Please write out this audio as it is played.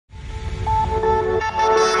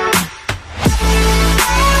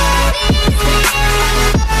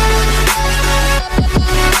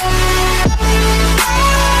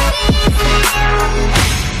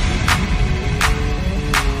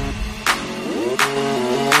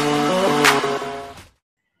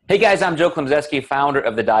Hey guys, I'm Joe Klemczewski, founder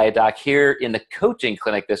of the Diet Doc, here in the coaching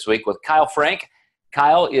clinic this week with Kyle Frank.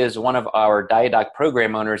 Kyle is one of our Diet Doc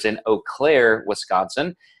program owners in Eau Claire,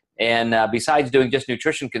 Wisconsin. And besides doing just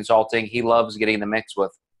nutrition consulting, he loves getting in the mix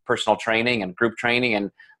with personal training and group training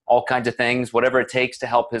and all kinds of things, whatever it takes to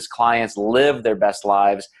help his clients live their best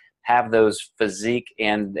lives, have those physique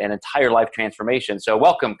and an entire life transformation. So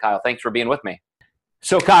welcome, Kyle. Thanks for being with me.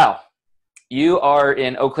 So Kyle, you are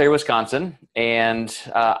in Eau Claire, Wisconsin, and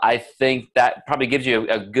I think that probably gives you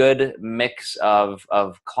a good mix of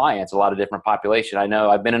clients, a lot of different population. I know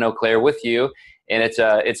I've been in Eau Claire with you, and it's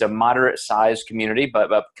a moderate-sized community, but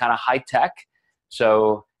kind of high-tech.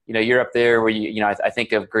 So, you know, you're up there where I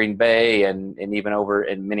think of Green Bay and even over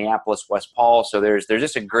in Minneapolis, West Paul. So there's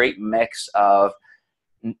just a great mix of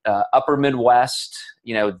upper Midwest,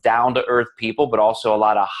 down-to-earth people, but also a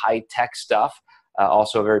lot of high-tech stuff.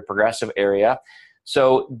 Also a very progressive area.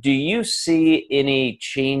 So do you see any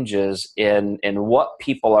changes in what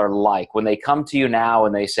people are like when they come to you now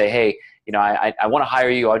and they say, hey, I want to hire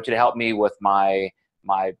you. I want you to help me with my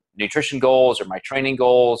nutrition goals or my training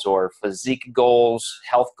goals or physique goals,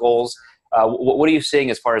 health goals. What are you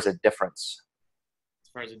seeing as far as a difference? As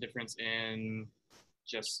far as a difference in,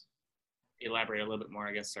 just elaborate a little bit more,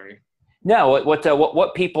 I guess, sorry. No,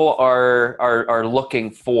 what people are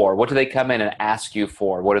looking for? What do they come in and ask you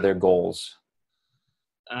for? What are their goals?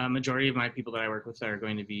 Majority of my people that I work with are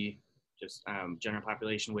going to be just general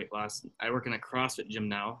population weight loss. I work in a CrossFit gym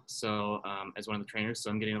now, so as one of the trainers,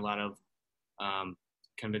 so I'm getting a lot of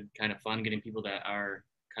kind of fun getting people that are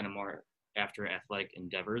kind of more after athletic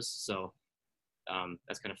endeavors. So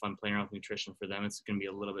that's kind of fun playing around with nutrition for them. It's going to be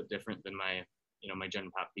a little bit different than my my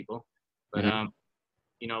gen pop people, but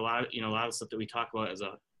a lot of stuff that we talk about as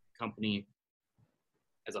a company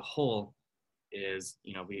as a whole is,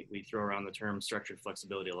 we throw around the term structured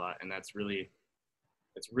flexibility a lot. And that's really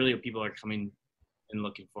what people are coming and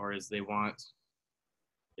looking for, is they want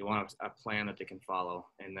a plan that they can follow,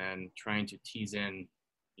 and then trying to tease in,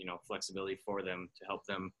 flexibility for them to help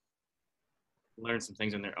them learn some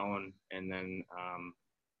things on their own. And then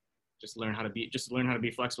just learn how to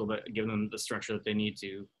be flexible, but give them the structure that they need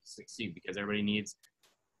to succeed, because everybody needs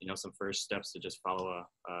some first steps to just follow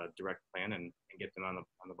a direct plan and get them on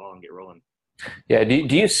the ball and get rolling. Yeah.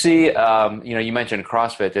 Do you see, you mentioned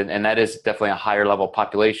CrossFit, and that is definitely a higher level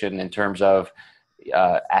population in terms of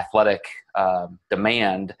athletic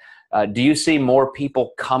demand. Do you see more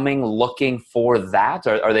people coming looking for that?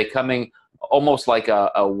 Or are they coming almost like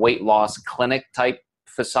a weight loss clinic type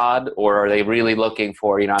facade, or are they really looking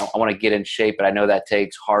for, I want to get in shape, but I know that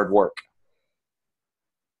takes hard work?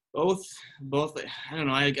 Both. I don't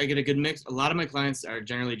know. I get a good mix. A lot of my clients are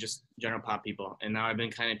generally just general pop people, and now I've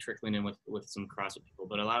been kind of trickling in with some CrossFit people.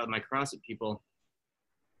 But a lot of my CrossFit people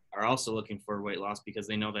are also looking for weight loss, because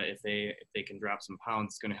they know that if they can drop some pounds,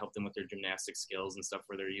 it's going to help them with their gymnastic skills and stuff,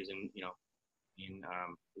 where they're using being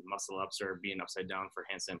muscle ups or being upside down for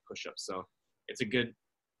handstand push-ups. So it's a good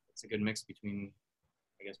mix between,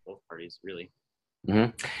 I guess, both parties, really.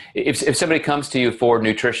 Mm-hmm. If somebody comes to you for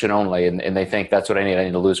nutrition only and they think that's what I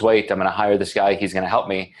need to lose weight, I'm going to hire this guy, he's going to help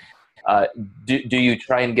me. Do you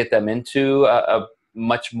try and get them into a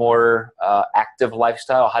much more active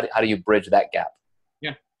lifestyle? How do you bridge that gap?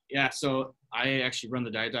 Yeah. So I actually run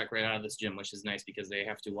the Diet Doc right out of this gym, which is nice, because they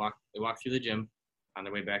have to walk through the gym on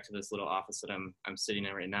their way back to this little office that I'm sitting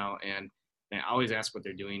in right now. And I always ask what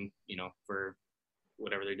they're doing, for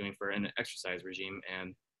whatever they're doing for an exercise regimen.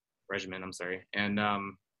 And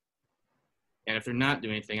if they're not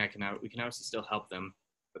doing anything, we can obviously still help them.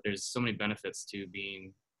 But there's so many benefits to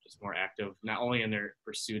being just more active, not only in their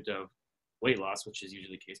pursuit of weight loss, which is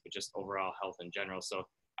usually the case, but just overall health in general. So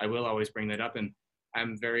I will always bring that up. And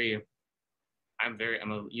I'm a very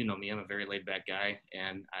laid back guy,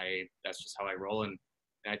 and that's just how I roll. And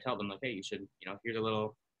I tell them, like, hey, you should, here's a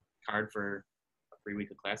little card for a free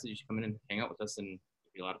week of classes. You should come in and hang out with us, and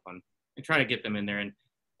it'll be a lot of fun. And try to get them in there. And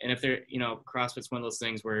if they're, CrossFit's one of those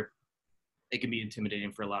things where it can be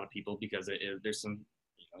intimidating for a lot of people, because there's some,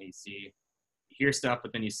 you hear stuff,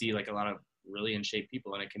 but then you see like a lot of really in shape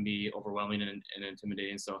people, and it can be overwhelming and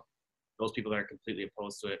intimidating. So those people that are completely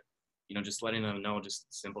opposed to it, just letting them know just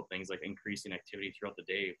simple things like increasing activity throughout the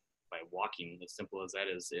day by walking, as simple as that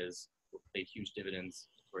is will pay huge dividends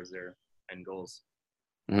towards their end goals.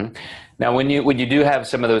 Mm-hmm. Now, when you do have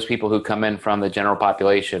some of those people who come in from the general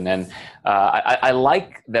population, and I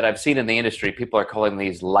like that I've seen in the industry, people are calling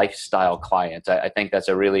these lifestyle clients. I think that's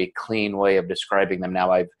a really clean way of describing them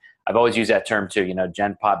now. I've always used that term too,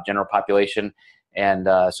 gen pop, general population, and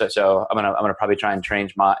so I'm gonna probably try and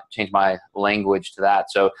change my language to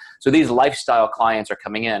that. So these lifestyle clients are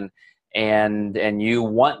coming in, and you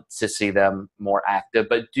want to see them more active,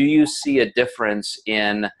 but do you see a difference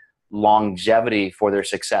in longevity for their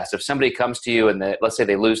success? If somebody comes to you and let's say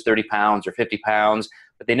they lose 30 pounds or 50 pounds,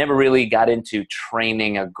 but they never really got into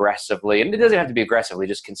training aggressively, and it doesn't have to be aggressively,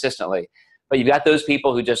 just consistently, but you've got those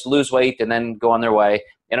people who just lose weight and then go on their way,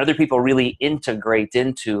 and other people really integrate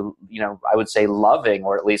into, I would say, loving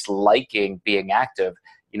or at least liking being active.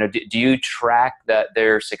 Do you track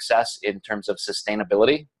their success in terms of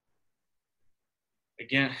sustainability?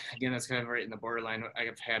 Again, that's kind of right in the borderline.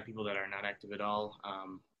 I've had people that are not active at all,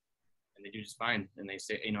 and they do just fine. And they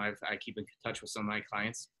say, I keep in touch with some of my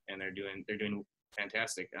clients, and they're doing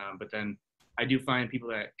fantastic. But then I do find people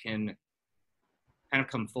that can kind of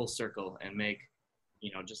come full circle and make,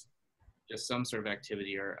 just some sort of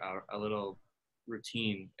activity or a little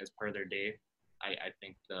routine as part of their day. I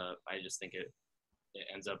just think it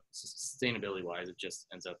ends up, sustainability wise, it just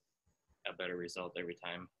ends up a better result every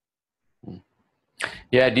time.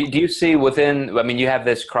 Yeah. Do you see you have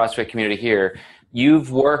this CrossFit community here.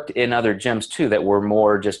 You've worked in other gyms too that were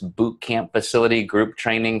more just boot camp facility, group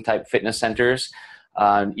training type fitness centers.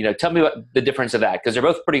 Tell me what the difference of that, because they're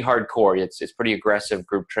both pretty hardcore. It's pretty aggressive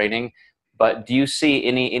group training. But do you see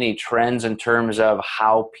any trends in terms of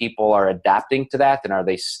how people are adapting to that? And are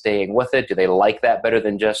they staying with it? Do they like that better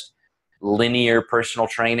than just linear personal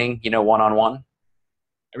training, one-on-one?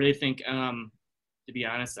 I really think, to be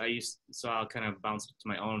honest, I'll kind of bounce to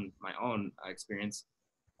my own experience.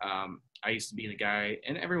 I used to be the guy,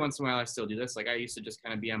 and every once in a while I still do this. Like, I used to just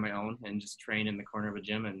kind of be on my own and just train in the corner of a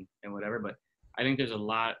gym and whatever. But I think there's a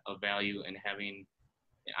lot of value in having,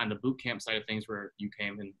 on the boot camp side of things, where you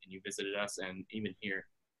came and you visited us, and even here,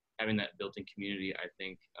 having that built-in community. I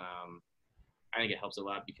think it helps a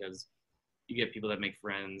lot, because you get people that make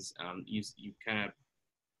friends. You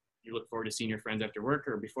look forward to seeing your friends after work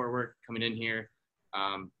or before work, coming in here.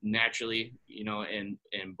 Naturally, in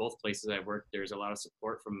both places I've worked, there's a lot of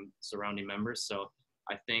support from surrounding members. So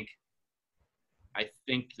I think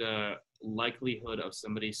the likelihood of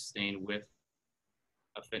somebody staying with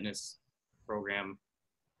a fitness program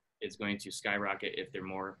is going to skyrocket if they're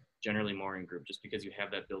generally more in group, just because you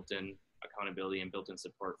have that built-in accountability and built-in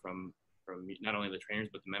support from not only the trainers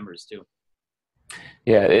but the members too.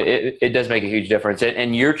 Yeah, it does make a huge difference.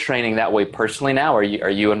 And you're training that way personally now? Are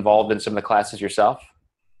you involved in some of the classes yourself?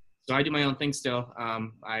 So I do my own thing still.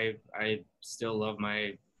 I still love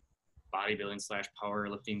my bodybuilding /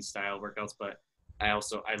 powerlifting style workouts, but I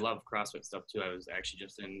love CrossFit stuff too. I was actually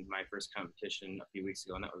just in my first competition a few weeks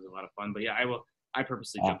ago, and that was a lot of fun. But yeah, I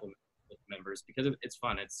purposely jump in with members because it's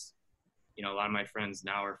fun. It's, a lot of my friends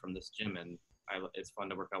now are from this gym, and it's fun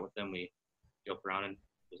to work out with them. We joke around, and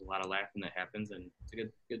there's a lot of laughing that happens, and it's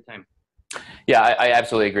a good time. Yeah, I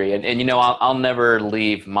absolutely agree. And I'll never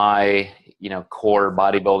leave my, core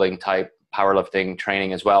bodybuilding type powerlifting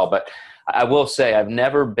training as well. But I will say I've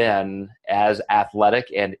never been as athletic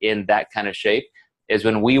and in that kind of shape as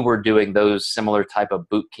when we were doing those similar type of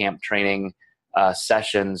boot camp training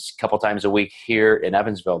sessions a couple times a week here in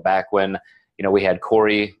Evansville, back when, we had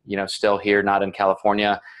Corey, still here, not in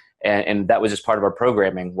California. And that was just part of our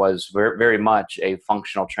programming, was very, very much a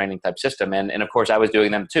functional training type system. And of course I was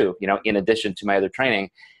doing them too, in addition to my other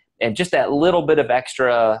training. And just that little bit of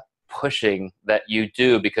extra pushing that you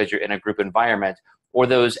do because you're in a group environment, or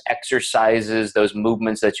those exercises, those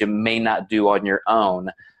movements that you may not do on your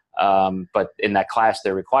own, but in that class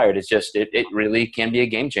they're required. It's just, it really can be a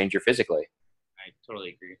game changer physically. I totally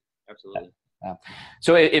agree. Absolutely. Yeah.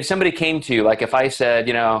 So if somebody came to you, like if I said,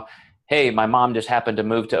 hey, my mom just happened to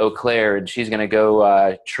move to Eau Claire and she's going to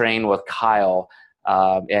go train with Kyle,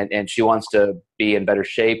 and she wants to be in better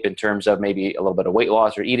shape in terms of maybe a little bit of weight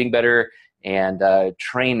loss or eating better and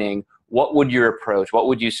training, what would your approach? What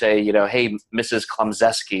would you say, hey, Mrs.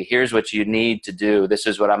 Klumzeski, here's what you need to do. This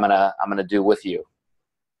is what I'm gonna do with you.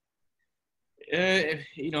 If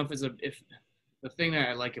the thing that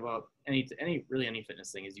I like about any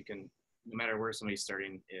fitness thing is you can, no matter where somebody's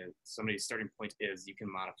starting point is, you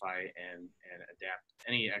can modify and adapt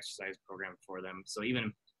any exercise program for them. So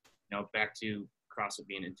even, back to CrossFit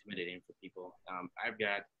being intimidating for people. I've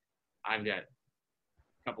got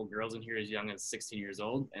a couple girls in here as young as 16 years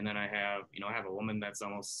old. And then I have a woman that's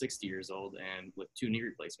almost 60 years old and with 2 knee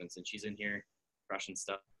replacements, and she's in here crushing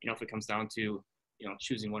stuff. If it comes down to,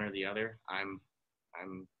 choosing one or the other, I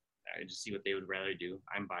just see what they would rather do.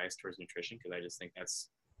 I'm biased towards nutrition because I just think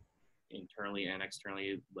that's internally and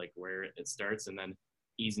externally like where it starts, and then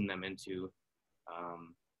easing them into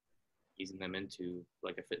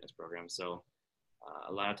like a fitness program. So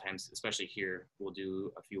a lot of times, especially here, we'll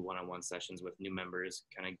do a few one-on-one sessions with new members,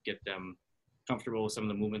 kind of get them comfortable with some of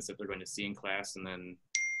the movements that they're going to see in class, and then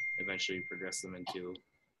eventually progress them into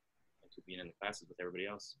being in the classes with everybody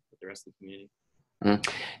else, with the rest of the community.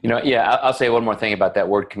 You know, yeah, I'll say one more thing about that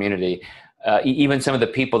word community. Even some of the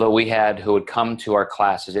people that we had who would come to our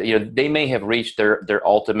classes, you know, they may have reached their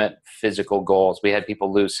ultimate physical goals. We had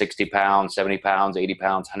people lose 60 pounds, 70 pounds, 80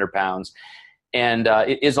 pounds, 100 pounds. And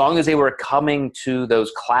as long as they were coming to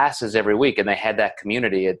those classes every week and they had that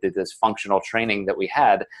community, this functional training that we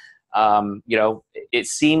had, you know, it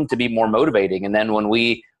seemed to be more motivating. And then when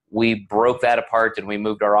we broke that apart and we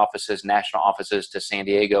moved our offices, national offices, to San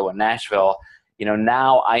Diego and Nashville, you know,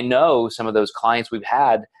 now I know some of those clients we've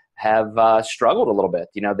had have struggled a little bit.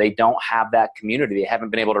 You know, they don't have that community. They haven't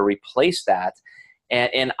been able to replace that.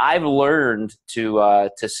 And I've learned to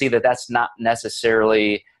see that that's not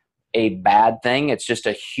necessarily a bad thing. It's just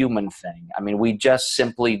a human thing. I mean, we just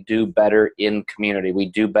simply do better in community. We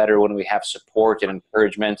do better when we have support and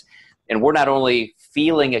encouragement. And we're not only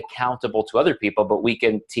feeling accountable to other people, but we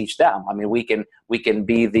can teach them. I mean, we can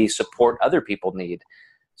be the support other people need.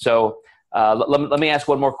 So let me ask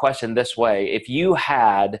one more question this way. If you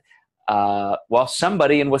had, well,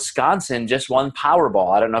 somebody in Wisconsin just won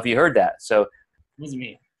Powerball. I don't know if you heard that. So It was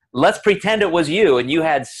me. let's pretend it was you and you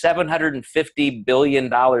had $750 billion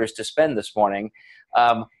to spend this morning,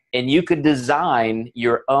 and you could design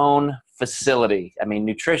your own facility. I mean,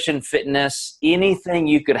 nutrition, fitness, anything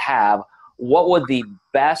you could have. What would the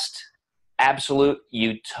best, absolute,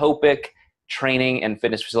 utopic training and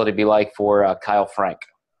fitness facility be like for Kyle Frank?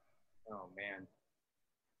 Oh, man.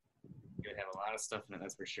 You would have a lot of stuff in it,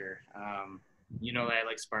 that's for sure. You know, I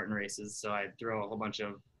like Spartan races, so I'd throw a whole bunch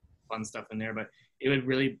of fun stuff in there, but it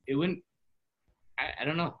wouldn't, I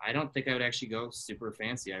don't know. I don't think I would actually go super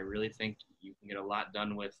fancy. I really think you can get a lot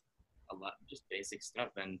done with a lot just basic stuff.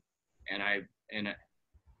 I think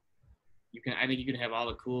you can have all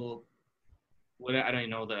the cool, I don't even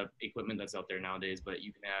know the equipment that's out there nowadays, but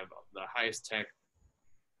you can have the highest tech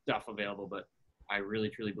stuff available. But I really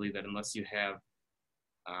truly believe that unless you have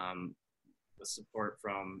the support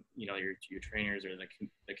from, you know, your trainers or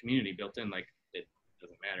the community built in, like, it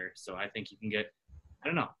doesn't matter. So I think you can get, I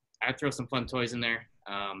don't know, I'd throw some fun toys in there,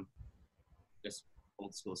 just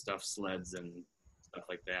old school stuff, sleds and stuff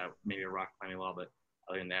like that, maybe a rock climbing wall. But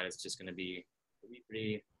other than that, it's just going to be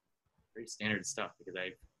pretty standard stuff, because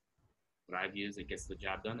what I've used, it gets the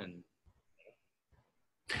job done. And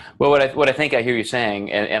well, what I think I hear you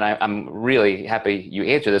saying, and I'm really happy you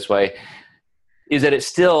answer this way, is that it's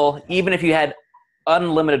still, even if you had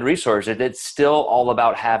unlimited resources, it's still all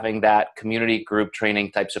about having that community group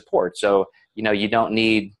training type support. So, you know, you don't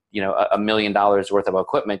need, you know, $1 million worth of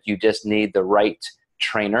equipment. You just need the right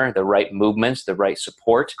trainer, the right movements, the right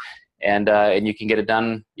support, and you can get it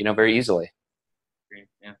done, you know, very easily.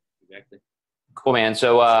 Yeah, exactly. Cool, man.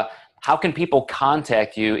 So how can people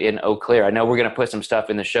contact you in Eau Claire? I know we're going to put some stuff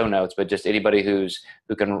in the show notes, but just anybody who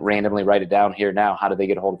can randomly write it down here now, how do they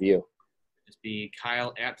get a hold of you? Just be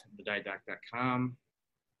Kyle@thedietdoc.com,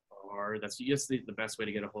 or that's just the best way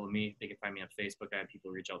to get a hold of me. They can find me on Facebook. I have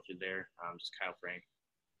people reach out through there. Just Kyle Frank.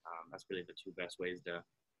 That's really the two best ways to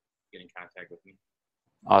get in contact with me.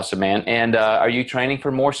 Awesome, man. And are you training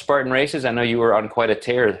for more Spartan races? I know you were on quite a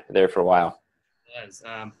tear there for a while. Yes.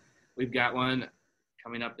 We've got one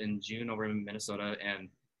coming up in June over in Minnesota, and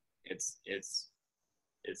it's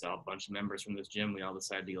a bunch of members from this gym. We all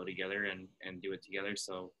decided to go together and do it together.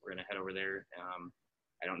 So we're going to head over there.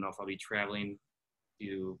 I don't know if I'll be traveling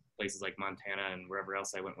to places like Montana and wherever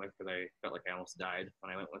else I went with, because I felt like I almost died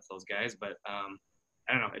when I went with those guys. But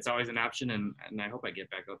I don't know. It's always an option, and I hope I get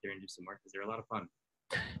back out there and do some work, because they're a lot of fun.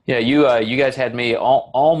 Yeah, you guys had me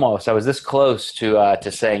almost. I was this close to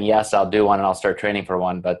saying yes, I'll do one and I'll start training for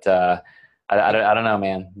one. But I don't know,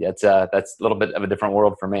 man. That's a little bit of a different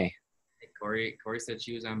world for me. Corey said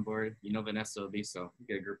she was on board. You know, Vanessa will be, so we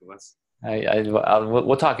get a group of us.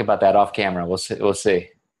 We'll talk about that off camera. We'll see.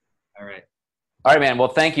 All right. All right, man. Well,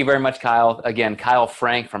 thank you very much, Kyle. Again, Kyle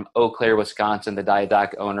Frank from Eau Claire, Wisconsin, the Diet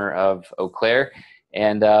Doc owner of Eau Claire.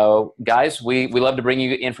 And guys, we love to bring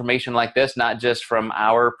you information like this, not just from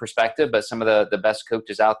our perspective, but some of the best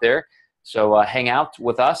coaches out there. So hang out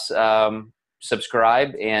with us,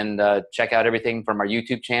 subscribe, and check out everything from our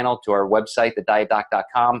YouTube channel to our website,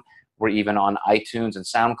 thedietdoc.com. We're even on iTunes and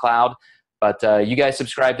SoundCloud. But you guys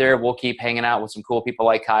subscribe there. We'll keep hanging out with some cool people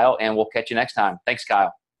like Kyle, and we'll catch you next time. Thanks,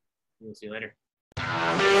 Kyle. We'll see you later.